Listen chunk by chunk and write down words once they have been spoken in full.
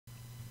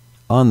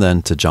On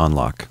then to John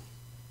Locke.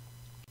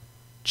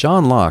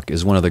 John Locke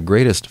is one of the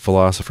greatest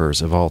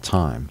philosophers of all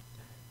time,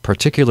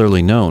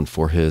 particularly known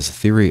for his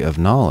theory of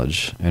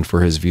knowledge and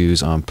for his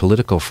views on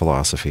political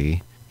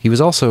philosophy. He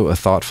was also a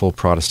thoughtful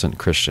Protestant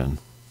Christian.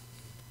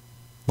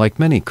 Like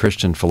many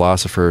Christian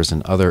philosophers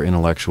and other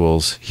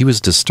intellectuals, he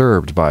was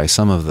disturbed by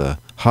some of the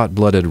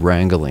hot-blooded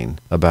wrangling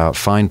about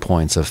fine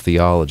points of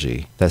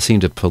theology that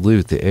seemed to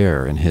pollute the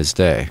air in his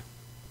day.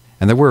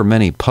 And there were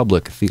many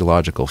public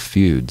theological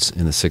feuds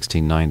in the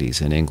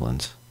 1690s in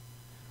England.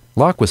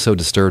 Locke was so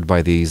disturbed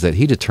by these that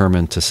he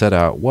determined to set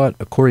out what,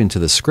 according to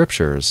the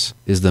Scriptures,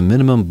 is the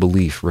minimum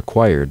belief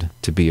required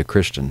to be a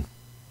Christian.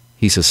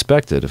 He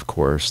suspected, of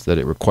course, that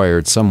it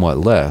required somewhat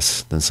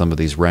less than some of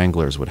these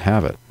wranglers would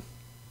have it.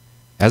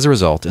 As a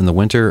result, in the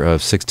winter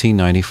of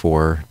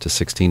 1694 to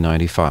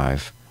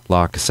 1695,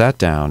 Locke sat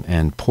down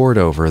and pored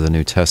over the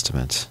New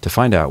Testament to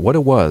find out what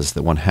it was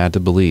that one had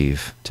to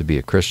believe to be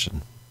a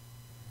Christian.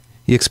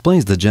 He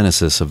explains the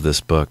genesis of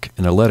this book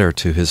in a letter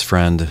to his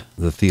friend,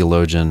 the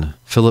theologian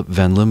Philip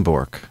van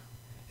Limborch.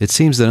 It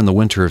seems that in the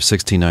winter of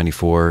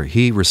 1694,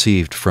 he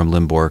received from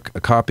Limborch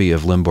a copy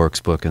of Limborch's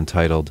book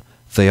entitled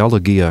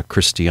Theologia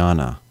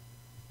Christiana.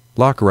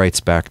 Locke writes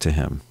back to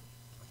him,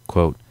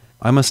 quote,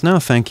 I must now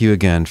thank you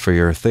again for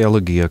your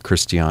Theologia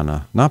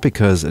Christiana, not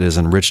because it has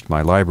enriched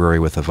my library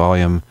with a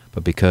volume,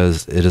 but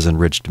because it has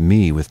enriched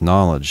me with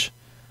knowledge.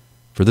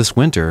 For this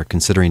winter,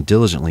 considering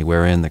diligently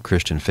wherein the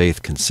Christian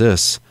faith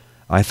consists,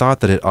 I thought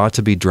that it ought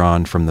to be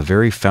drawn from the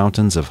very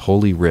fountains of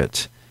Holy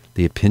Writ,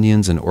 the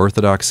opinions and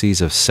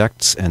orthodoxies of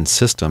sects and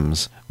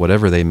systems,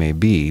 whatever they may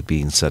be,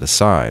 being set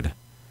aside.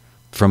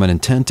 From an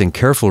intent and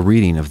careful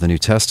reading of the New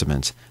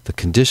Testament, the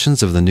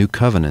conditions of the New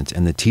Covenant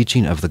and the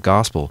teaching of the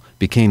Gospel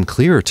became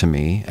clearer to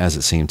me, as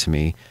it seemed to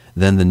me,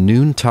 than the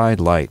noontide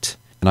light,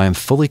 and I am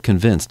fully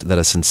convinced that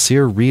a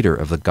sincere reader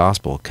of the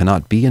Gospel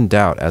cannot be in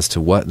doubt as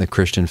to what the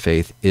Christian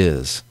faith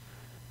is.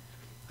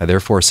 I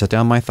therefore set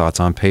down my thoughts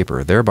on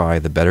paper, thereby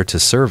the better to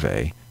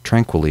survey,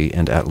 tranquilly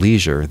and at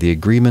leisure, the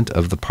agreement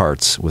of the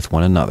parts with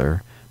one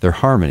another, their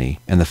harmony,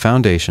 and the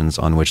foundations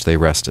on which they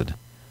rested.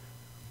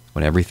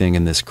 When everything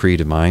in this creed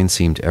of mine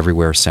seemed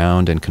everywhere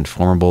sound and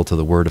conformable to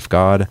the Word of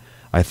God,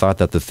 I thought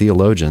that the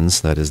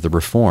theologians, that is, the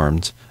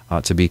Reformed,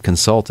 ought to be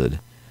consulted,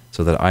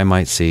 so that I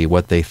might see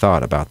what they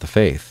thought about the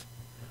faith.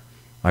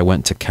 I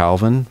went to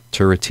Calvin,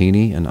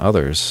 Turretini, and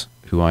others,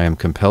 who I am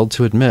compelled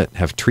to admit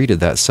have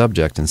treated that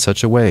subject in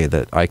such a way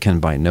that I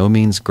can by no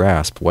means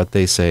grasp what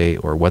they say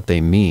or what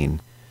they mean.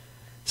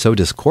 So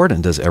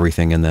discordant does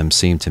everything in them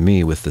seem to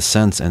me with the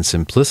sense and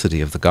simplicity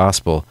of the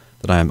gospel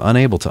that I am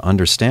unable to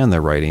understand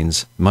their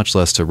writings, much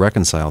less to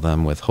reconcile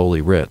them with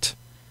Holy Writ.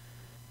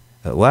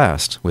 At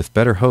last, with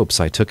better hopes,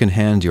 I took in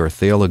hand your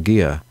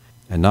Theologia,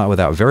 and not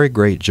without very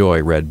great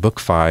joy read Book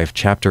 5,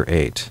 Chapter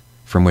 8,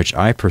 from which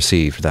I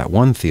perceived that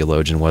one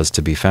theologian was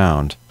to be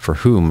found, for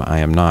whom I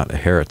am not a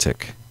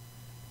heretic."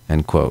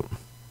 End quote.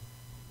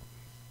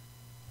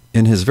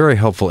 In his very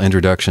helpful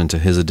introduction to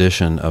his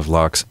edition of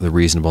Locke's The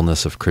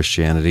Reasonableness of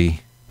Christianity,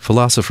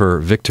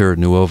 philosopher Victor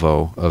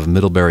Nuovo of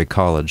Middlebury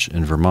College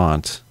in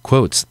Vermont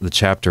quotes the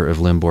chapter of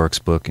Limborch's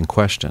book in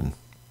question.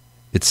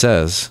 It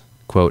says,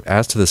 quote,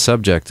 "As to the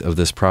subject of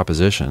this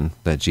proposition,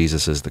 that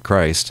Jesus is the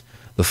Christ,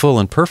 the full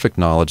and perfect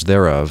knowledge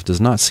thereof does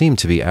not seem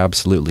to be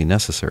absolutely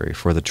necessary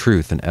for the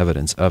truth and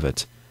evidence of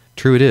it.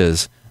 True it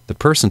is, the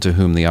person to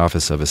whom the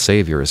office of a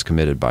Savior is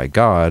committed by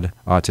God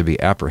ought to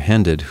be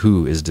apprehended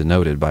who is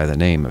denoted by the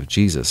name of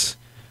Jesus,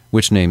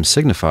 which name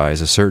signifies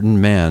a certain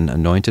man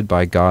anointed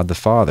by God the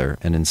Father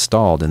and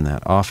installed in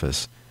that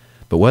office.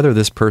 But whether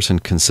this person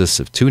consists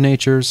of two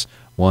natures,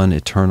 one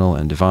eternal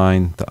and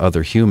divine, the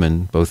other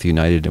human, both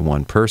united in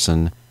one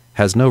person,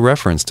 has no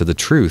reference to the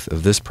truth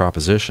of this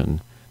proposition,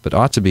 but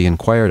ought to be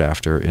inquired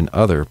after in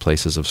other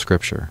places of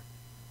Scripture."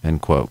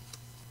 End quote.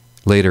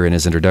 Later in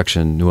his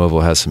introduction,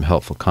 Nuovo has some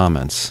helpful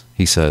comments.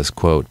 He says,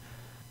 quote,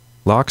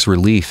 "Locke's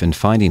relief in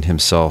finding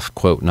himself,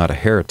 quote, not a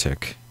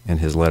heretic, in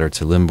his letter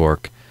to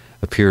Limborch,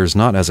 appears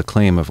not as a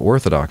claim of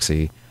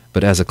orthodoxy,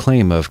 but as a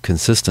claim of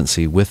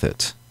consistency with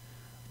it.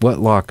 What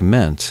Locke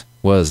meant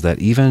was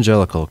that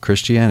evangelical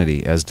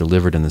Christianity, as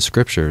delivered in the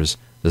Scriptures,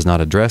 does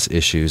not address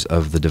issues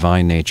of the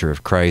divine nature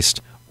of Christ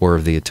or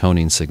of the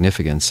atoning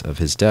significance of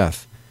his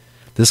death.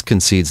 This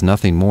concedes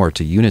nothing more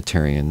to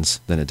Unitarians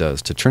than it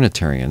does to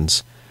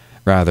Trinitarians.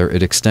 Rather,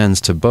 it extends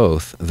to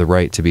both the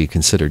right to be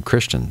considered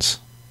Christians."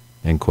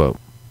 End quote.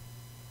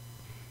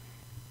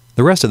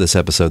 The rest of this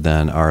episode,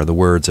 then, are the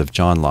words of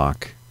John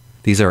Locke.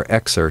 These are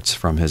excerpts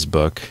from his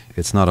book.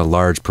 It's not a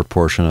large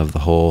proportion of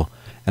the whole,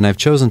 and I've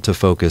chosen to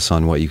focus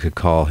on what you could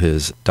call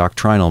his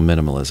doctrinal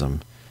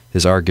minimalism,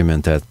 his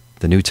argument that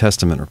the New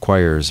Testament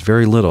requires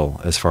very little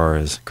as far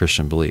as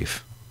Christian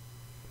belief.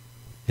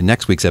 In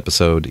next week's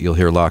episode, you'll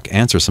hear Locke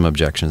answer some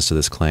objections to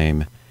this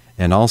claim,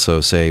 and also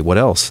say what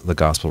else the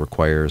gospel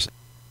requires.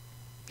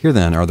 Here,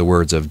 then, are the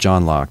words of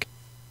John Locke.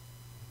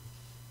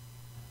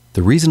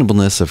 The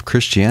Reasonableness of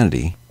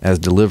Christianity as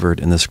Delivered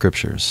in the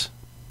Scriptures,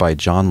 by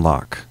John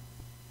Locke.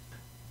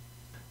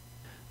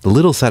 The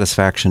little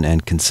satisfaction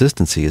and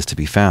consistency is to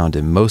be found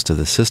in most of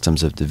the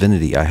systems of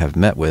divinity I have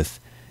met with,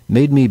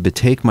 made me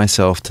betake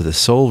myself to the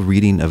sole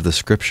reading of the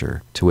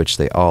Scripture, to which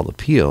they all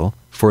appeal,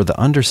 for the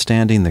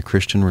understanding the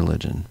Christian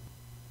religion.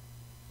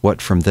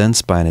 What from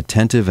thence by an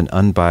attentive and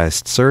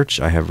unbiased search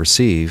I have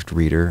received,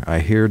 reader, I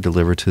here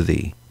deliver to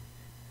thee.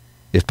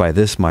 If by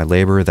this my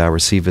labor thou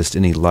receivest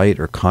any light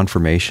or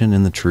confirmation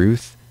in the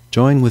truth,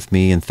 join with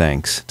me in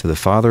thanks to the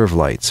Father of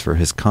lights for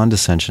his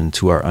condescension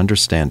to our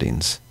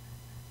understandings.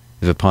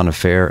 If upon a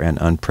fair and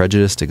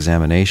unprejudiced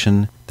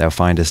examination thou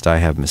findest I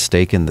have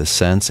mistaken the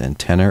sense and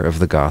tenor of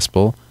the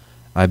gospel,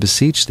 I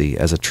beseech thee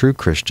as a true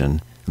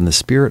Christian, in the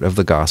spirit of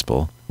the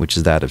gospel, which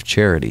is that of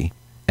charity,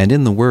 and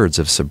in the words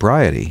of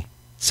sobriety,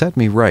 set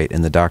me right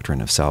in the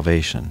doctrine of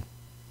salvation.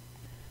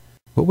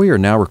 What we are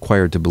now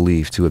required to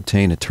believe to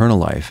obtain eternal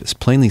life is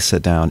plainly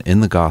set down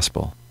in the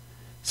gospel.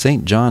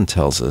 St. John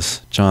tells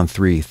us, John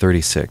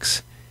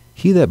 3:36,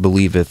 He that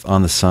believeth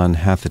on the Son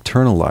hath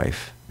eternal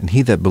life, and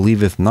he that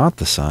believeth not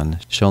the Son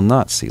shall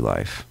not see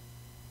life.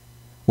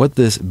 What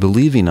this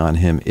believing on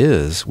him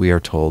is, we are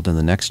told in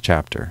the next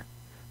chapter.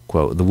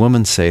 Quote, The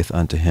woman saith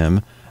unto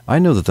him, I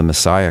know that the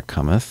Messiah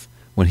cometh.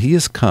 When he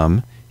is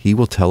come, he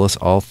will tell us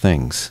all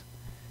things.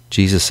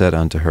 Jesus said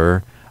unto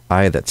her,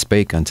 I that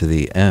spake unto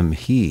thee am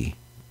he.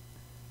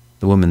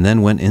 The woman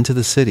then went into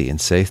the city,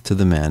 and saith to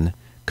the men,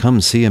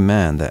 Come see a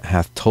man that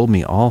hath told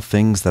me all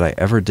things that I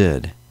ever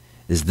did.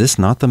 Is this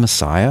not the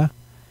Messiah?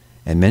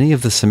 And many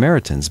of the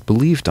Samaritans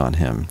believed on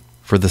him,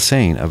 for the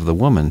saying of the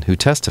woman who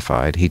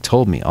testified, He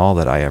told me all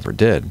that I ever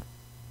did.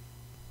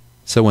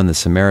 So when the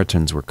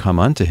Samaritans were come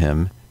unto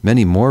him,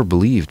 many more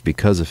believed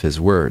because of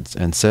his words,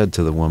 and said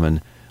to the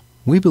woman,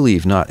 We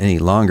believe not any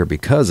longer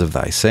because of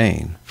thy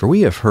saying, for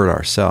we have heard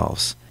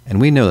ourselves,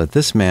 and we know that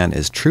this man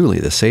is truly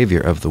the Savior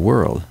of the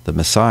world, the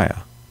Messiah.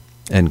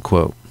 End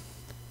quote.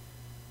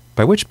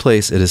 By which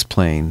place it is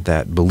plain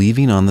that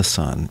believing on the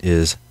Son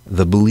is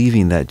the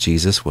believing that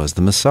Jesus was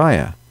the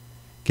Messiah,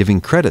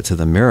 giving credit to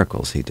the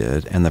miracles he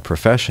did and the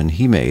profession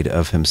he made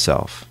of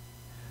himself.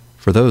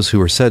 For those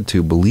who are said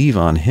to believe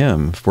on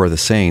him for the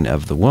saying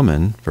of the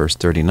woman, verse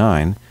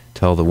 39,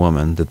 tell the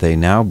woman that they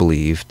now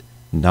believed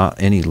not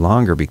any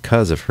longer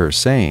because of her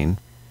saying,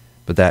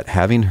 but that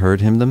having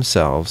heard him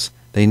themselves,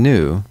 they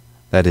knew,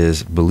 that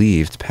is,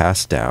 believed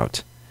past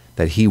doubt,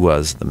 that he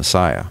was the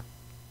Messiah.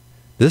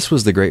 This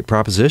was the great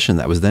proposition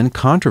that was then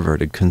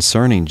controverted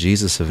concerning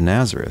Jesus of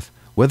Nazareth,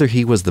 whether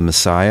he was the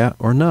Messiah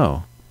or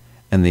no,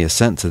 and the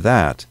assent to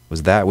that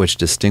was that which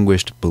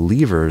distinguished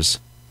believers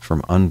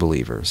from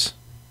unbelievers.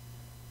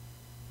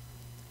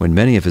 When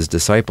many of his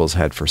disciples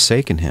had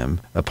forsaken him,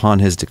 upon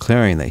his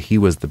declaring that he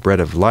was the bread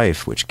of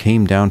life which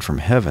came down from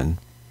heaven,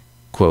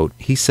 quote,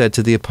 he said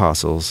to the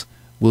apostles,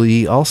 Will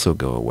ye also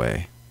go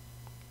away?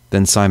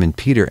 Then Simon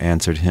Peter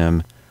answered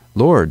him,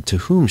 Lord, to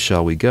whom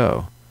shall we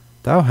go?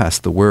 Thou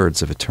hast the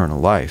words of eternal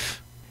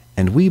life,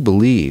 and we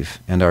believe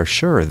and are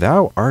sure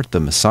thou art the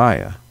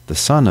Messiah, the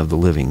Son of the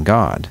living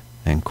God.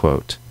 End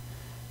quote.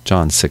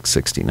 John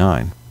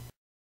 6:69.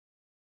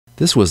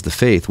 This was the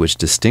faith which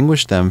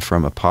distinguished them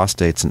from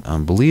apostates and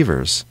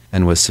unbelievers,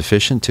 and was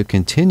sufficient to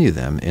continue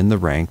them in the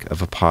rank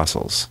of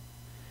apostles.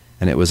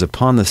 And it was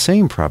upon the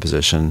same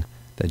proposition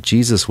that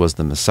Jesus was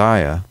the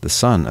Messiah, the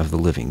Son of the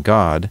living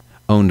God,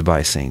 owned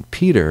by St.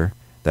 Peter,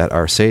 that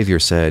our Savior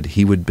said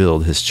he would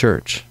build his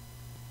church.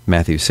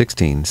 Matthew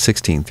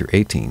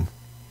 16:16-18.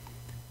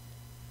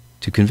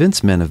 To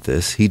convince men of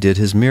this, he did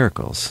his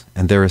miracles,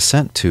 and their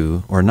assent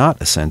to, or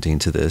not assenting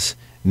to this,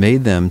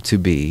 made them to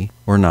be,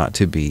 or not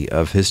to be,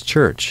 of his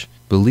church,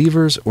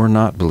 believers or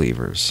not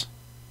believers.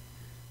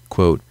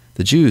 Quote,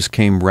 The Jews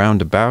came round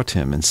about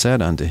him, and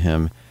said unto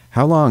him,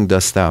 How long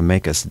dost thou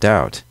make us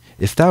doubt?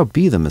 If thou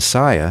be the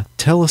Messiah,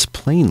 tell us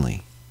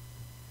plainly.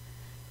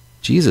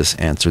 Jesus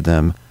answered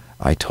them,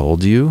 I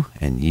told you,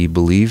 and ye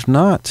believed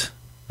not.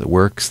 The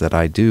works that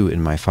I do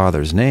in my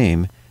Father's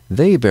name,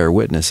 they bear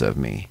witness of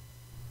me.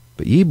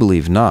 But ye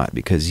believe not,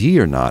 because ye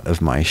are not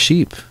of my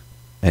sheep.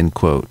 End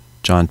quote.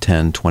 John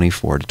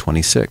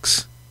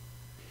 10:24-26.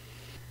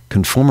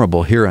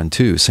 Conformable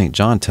hereunto, St.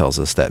 John tells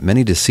us that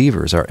many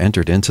deceivers are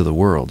entered into the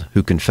world,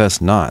 who confess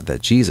not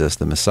that Jesus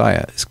the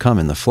Messiah is come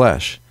in the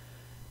flesh,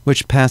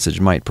 which passage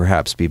might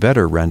perhaps be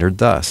better rendered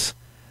thus,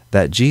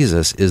 that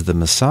Jesus is the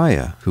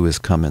Messiah who is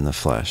come in the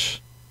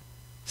flesh.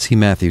 See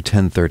Matthew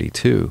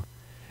 10:32.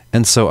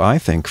 And so I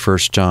think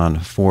 1 John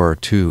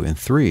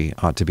 4:2-3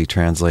 ought to be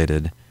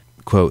translated,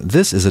 quote,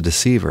 This is a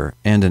deceiver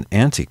and an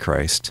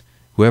antichrist.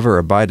 Whoever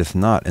abideth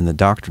not in the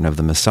doctrine of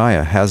the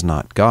Messiah has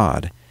not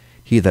God.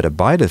 He that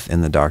abideth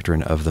in the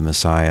doctrine of the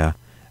Messiah,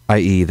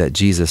 i.e., that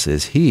Jesus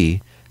is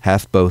he,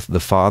 hath both the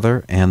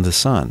Father and the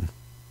Son.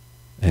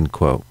 End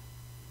quote.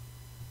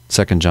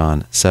 2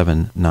 John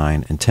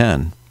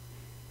 7:9-10.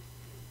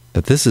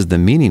 That this is the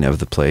meaning of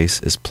the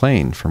place is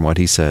plain from what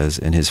he says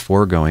in his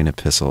foregoing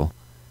epistle,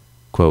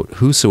 quote,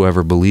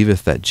 Whosoever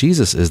believeth that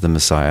Jesus is the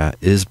Messiah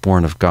is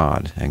born of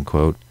God, end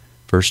quote,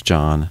 1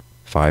 John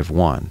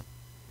 5:1.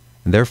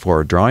 And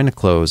therefore, drawing a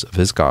close of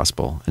his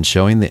gospel, and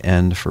showing the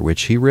end for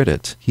which he writ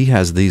it, he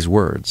has these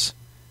words,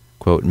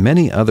 quote,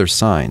 "Many other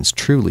signs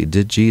truly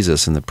did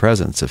Jesus in the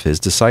presence of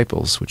his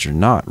disciples, which are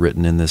not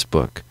written in this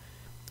book.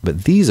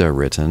 But these are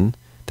written,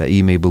 that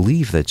ye may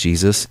believe that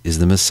Jesus is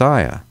the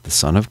Messiah, the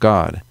Son of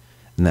God,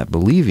 and that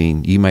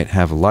believing ye might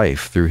have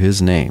life through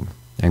his name."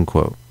 End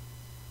quote.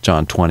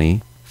 John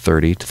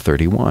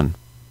 20:30-31.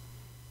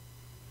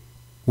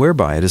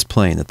 Whereby it is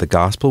plain that the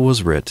gospel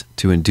was writ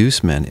to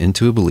induce men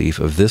into a belief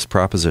of this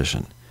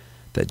proposition,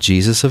 that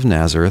Jesus of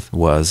Nazareth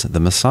was the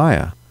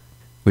Messiah,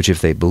 which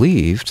if they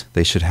believed,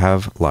 they should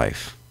have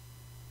life.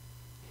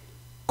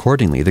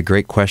 Accordingly, the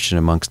great question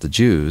amongst the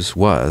Jews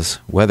was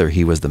whether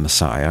he was the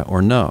Messiah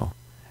or no,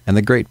 and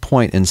the great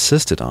point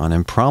insisted on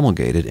and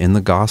promulgated in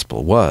the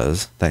gospel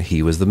was that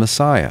he was the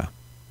Messiah.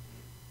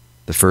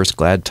 The first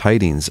glad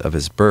tidings of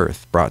his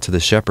birth brought to the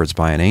shepherds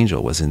by an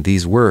angel was in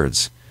these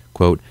words,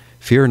 quote,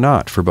 "Fear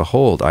not, for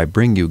behold, I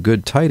bring you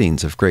good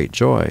tidings of great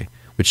joy,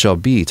 which shall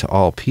be to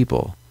all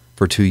people.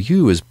 For to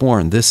you is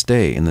born this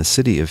day in the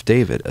city of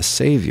David a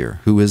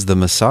Savior, who is the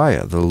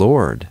Messiah, the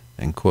Lord."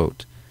 End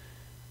quote.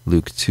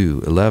 Luke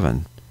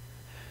 2:11.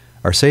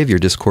 Our Savior,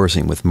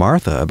 discoursing with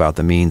Martha about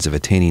the means of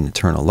attaining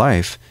eternal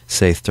life,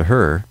 saith to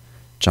her,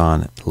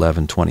 John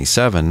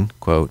 11:27,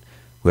 quote,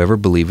 "Whoever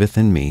believeth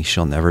in me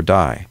shall never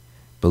die.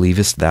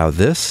 Believest thou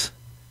this?"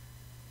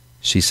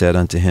 She said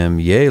unto him,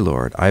 "Yea,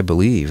 Lord, I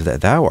believe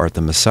that thou art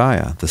the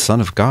Messiah, the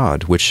Son of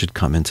God, which should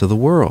come into the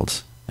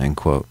world." End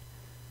quote.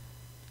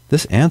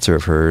 This answer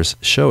of hers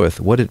showeth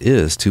what it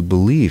is to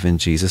believe in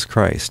Jesus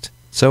Christ,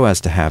 so as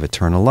to have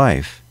eternal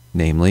life,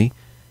 namely,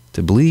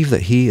 to believe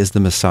that he is the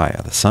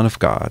Messiah, the Son of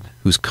God,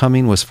 whose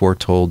coming was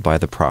foretold by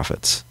the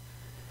prophets.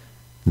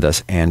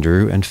 Thus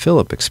Andrew and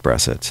Philip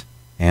express it.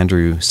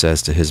 Andrew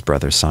says to his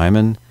brother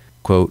Simon,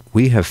 quote,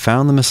 "We have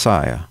found the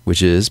Messiah,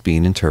 which is,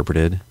 being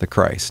interpreted, the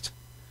Christ."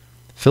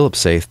 Philip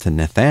saith to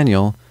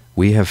Nathanael,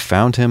 "We have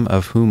found him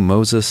of whom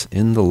Moses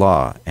in the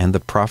law and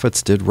the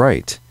prophets did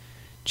write,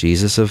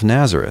 Jesus of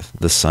Nazareth,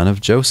 the son of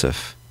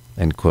Joseph."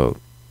 End quote.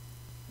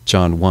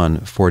 John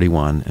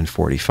 1:41 and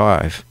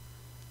 45.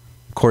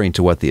 According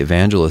to what the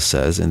evangelist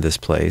says in this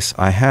place,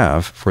 I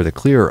have, for the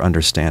clearer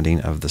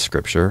understanding of the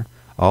Scripture,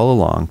 all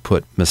along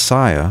put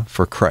Messiah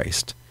for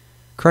Christ,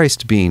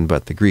 Christ being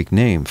but the Greek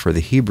name for the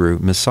Hebrew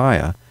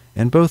Messiah,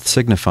 and both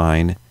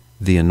signifying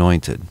the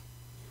Anointed.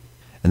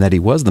 And that he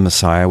was the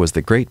Messiah was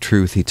the great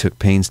truth he took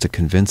pains to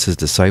convince his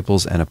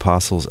disciples and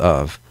apostles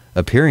of,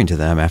 appearing to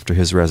them after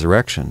his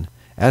resurrection,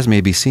 as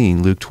may be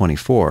seen Luke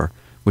 24,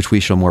 which we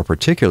shall more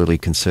particularly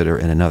consider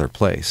in another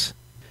place.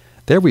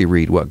 There we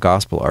read what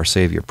gospel our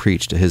Savior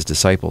preached to his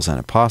disciples and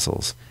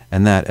apostles,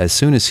 and that as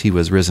soon as he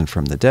was risen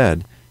from the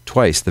dead,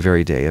 twice the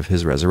very day of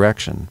his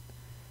resurrection.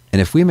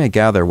 And if we may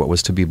gather what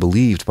was to be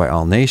believed by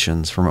all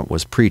nations from what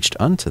was preached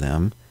unto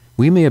them,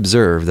 we may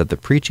observe that the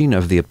preaching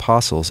of the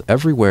apostles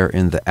everywhere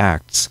in the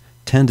Acts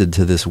tended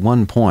to this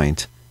one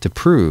point, to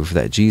prove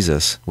that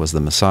Jesus was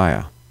the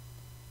Messiah.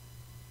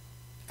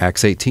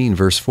 Acts 18,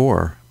 verse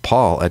 4,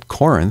 Paul at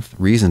Corinth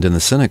reasoned in the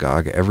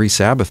synagogue every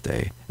Sabbath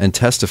day, and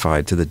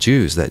testified to the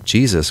Jews that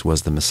Jesus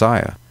was the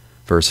Messiah.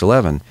 Verse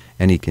 11,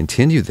 and he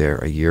continued there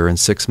 1 year and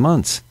 6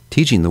 months,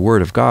 teaching the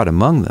word of God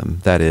among them,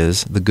 that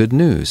is, the good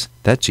news,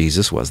 that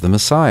Jesus was the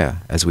Messiah,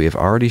 as we have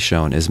already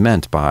shown is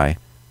meant by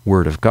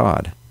word of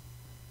God.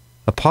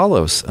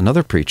 Apollos,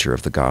 another preacher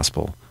of the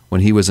gospel,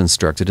 when he was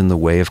instructed in the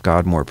way of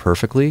God more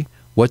perfectly,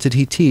 what did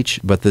he teach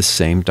but this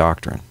same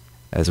doctrine?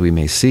 As we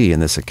may see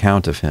in this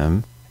account of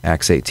him,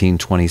 Acts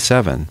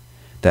 18:27,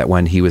 that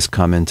when he was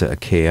come into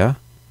Achaia,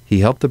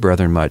 he helped the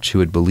brethren much who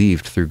had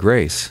believed through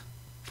grace.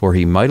 For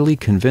he mightily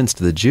convinced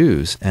the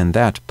Jews, and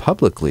that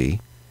publicly,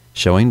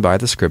 showing by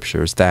the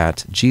Scriptures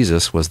that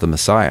Jesus was the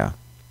Messiah.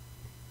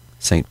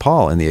 St.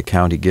 Paul, in the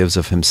account he gives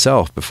of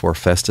himself before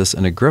Festus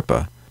and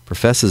Agrippa,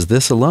 professes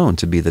this alone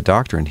to be the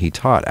doctrine he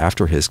taught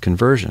after his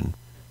conversion.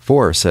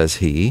 For, says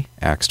he,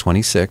 Acts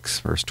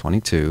 26, verse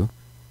 22,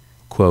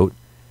 quote,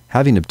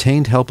 having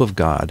obtained help of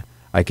God,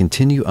 I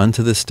continue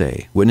unto this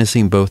day,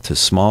 witnessing both to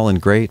small and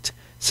great,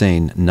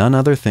 saying none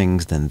other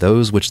things than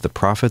those which the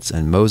prophets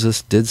and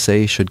Moses did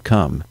say should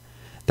come,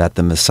 that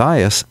the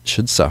Messiah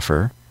should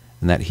suffer,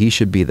 and that he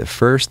should be the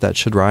first that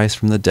should rise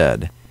from the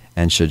dead,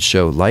 and should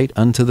show light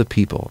unto the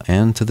people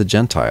and to the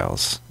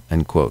Gentiles,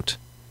 end quote.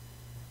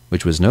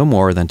 Which was no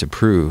more than to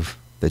prove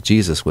that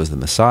Jesus was the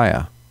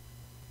Messiah.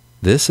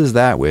 This is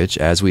that which,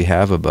 as we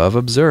have above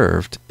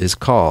observed, is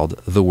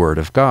called the Word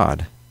of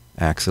God,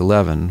 Acts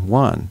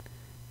 11:1,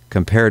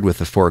 compared with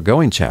the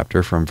foregoing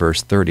chapter from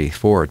verse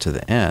 34 to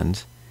the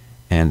end,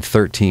 and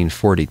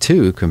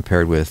 13:42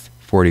 compared with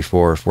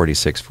 44,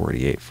 46,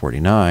 48,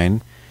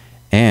 49,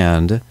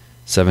 and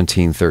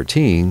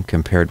 17:13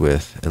 compared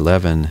with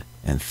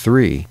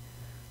 11:3.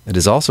 It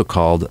is also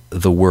called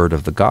the Word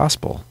of the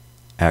Gospel,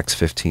 Acts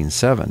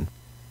 15:7.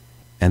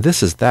 And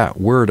this is that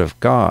Word of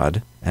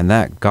God and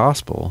that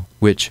Gospel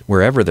which,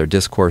 wherever their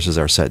discourses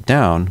are set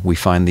down, we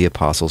find the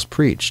apostles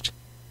preached.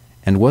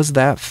 And was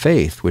that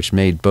faith which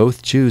made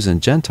both Jews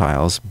and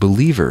Gentiles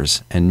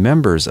believers and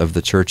members of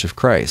the Church of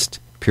Christ,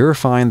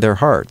 purifying their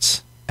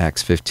hearts,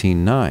 Acts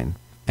 15:9,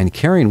 and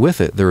carrying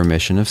with it the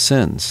remission of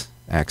sins,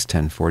 Acts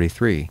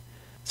 10:43,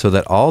 so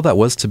that all that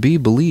was to be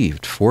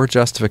believed for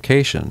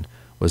justification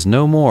was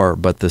no more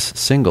but this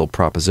single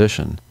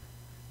proposition,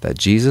 that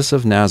Jesus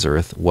of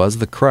Nazareth was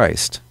the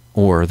Christ,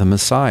 or the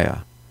Messiah.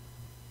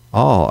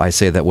 All, I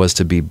say, that was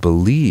to be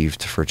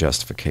believed for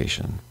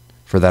justification,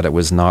 for that it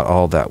was not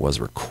all that was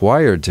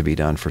required to be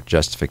done for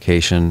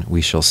justification,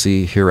 we shall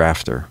see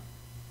hereafter.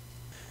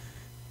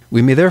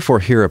 We may therefore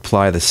here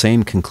apply the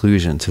same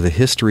conclusion to the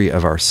history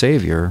of our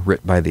Savior,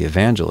 writ by the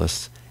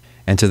evangelists,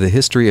 and to the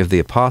history of the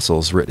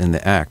apostles written in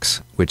the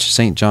Acts, which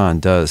St. John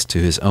does to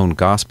his own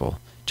Gospel,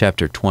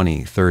 chapter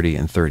 20, 30,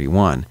 and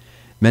 31.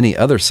 Many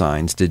other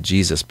signs did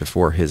Jesus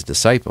before his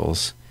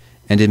disciples,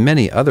 and in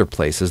many other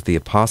places the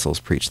apostles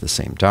preached the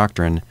same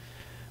doctrine,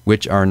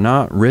 which are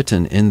not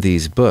written in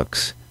these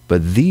books,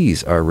 but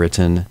these are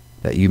written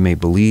that you may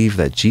believe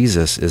that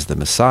Jesus is the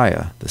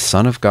Messiah, the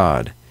Son of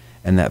God,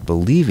 and that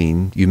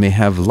believing you may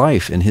have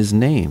life in his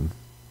name.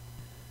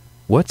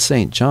 What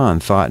St. John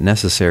thought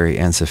necessary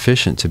and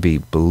sufficient to be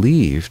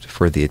believed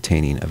for the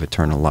attaining of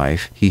eternal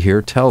life, he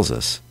here tells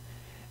us,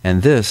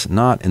 and this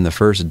not in the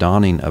first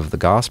dawning of the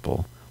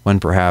gospel, when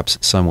perhaps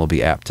some will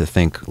be apt to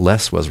think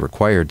less was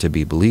required to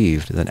be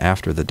believed than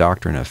after the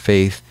doctrine of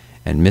faith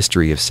and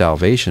mystery of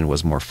salvation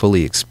was more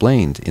fully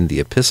explained in the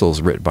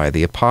epistles writ by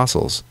the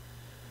apostles.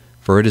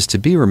 For it is to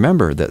be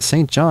remembered that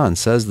St. John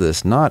says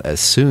this not as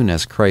soon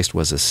as Christ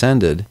was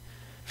ascended,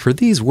 for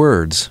these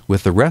words,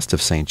 with the rest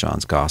of St.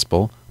 John's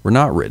Gospel, were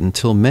not written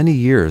till many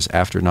years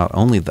after not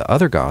only the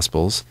other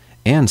Gospels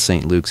and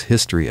St. Luke's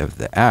history of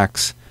the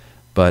Acts,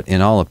 but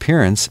in all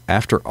appearance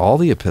after all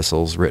the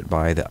epistles writ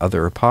by the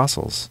other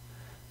apostles,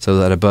 so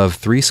that above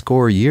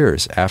 60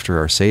 years after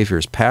our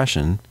Saviour's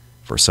passion,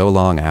 for so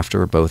long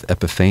after both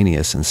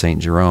Epiphanius and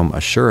St. Jerome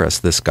assure us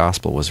this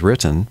Gospel was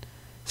written,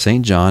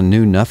 St. John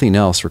knew nothing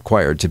else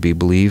required to be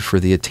believed for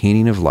the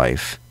attaining of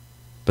life,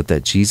 but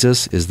that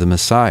Jesus is the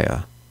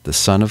Messiah, the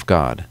Son of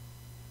God.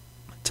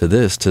 To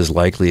this 'tis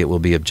likely it will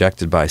be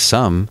objected by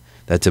some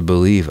that to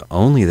believe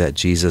only that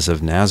Jesus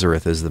of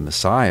Nazareth is the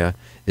Messiah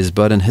is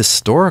but an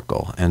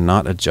historical and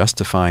not a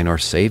justifying or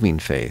saving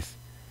faith.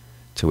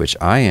 To which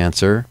I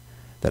answer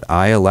that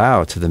I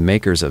allow to the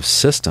makers of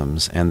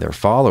systems and their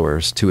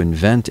followers to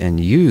invent and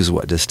use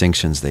what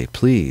distinctions they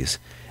please,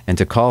 and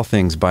to call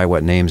things by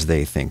what names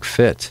they think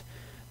fit,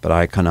 but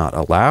I cannot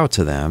allow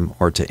to them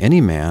or to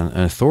any man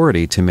an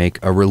authority to make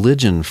a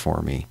religion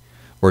for me,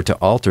 or to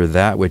alter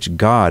that which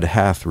God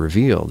hath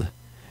revealed.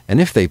 And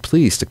if they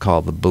please to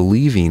call the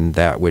believing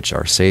that which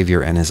our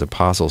Savior and his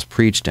apostles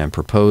preached and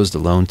proposed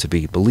alone to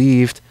be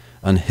believed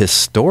an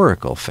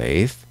historical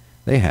faith,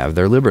 they have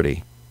their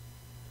liberty.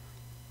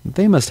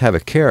 They must have a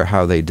care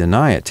how they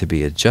deny it to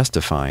be a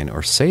justifying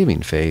or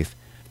saving faith,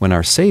 when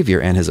our Savior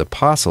and his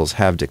apostles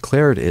have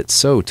declared it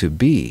so to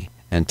be,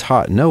 and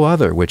taught no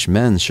other which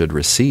men should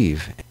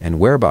receive, and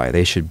whereby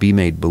they should be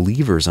made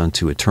believers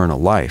unto eternal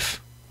life.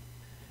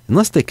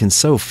 Unless they can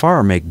so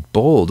far make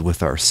bold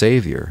with our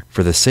Savior,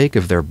 for the sake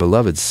of their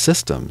beloved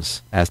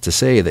systems, as to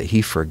say that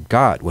he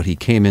forgot what he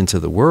came into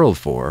the world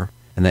for,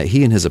 and that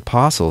he and his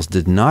apostles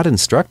did not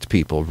instruct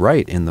people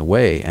right in the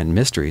way and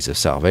mysteries of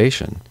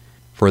salvation,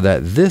 for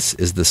that this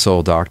is the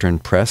sole doctrine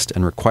pressed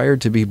and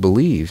required to be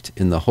believed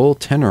in the whole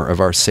tenor of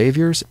our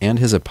Savior's and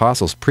his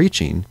apostles'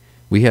 preaching,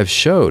 we have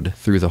showed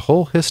through the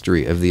whole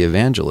history of the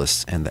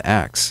evangelists and the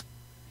Acts.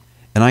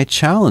 And I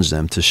challenge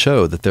them to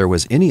show that there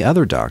was any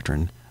other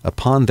doctrine,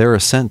 upon their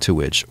assent to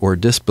which, or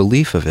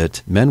disbelief of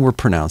it, men were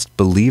pronounced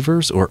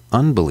believers or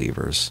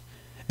unbelievers,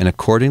 and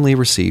accordingly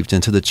received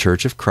into the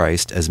Church of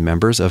Christ as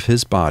members of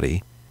his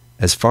body,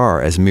 as far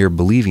as mere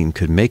believing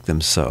could make them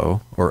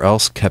so, or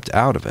else kept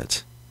out of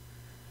it.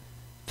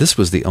 This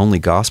was the only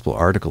gospel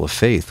article of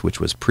faith which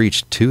was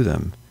preached to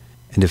them,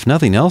 and if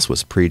nothing else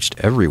was preached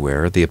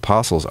everywhere, the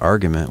apostles'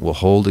 argument will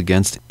hold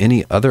against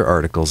any other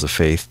articles of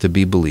faith to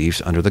be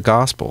believed under the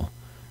gospel.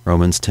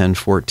 Romans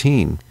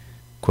 10:14,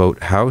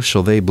 quote, "How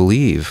shall they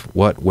believe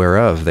what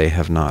whereof they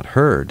have not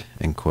heard?"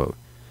 End quote.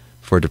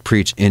 For to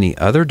preach any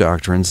other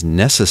doctrines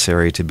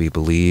necessary to be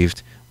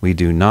believed, we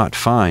do not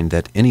find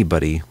that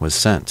anybody was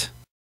sent.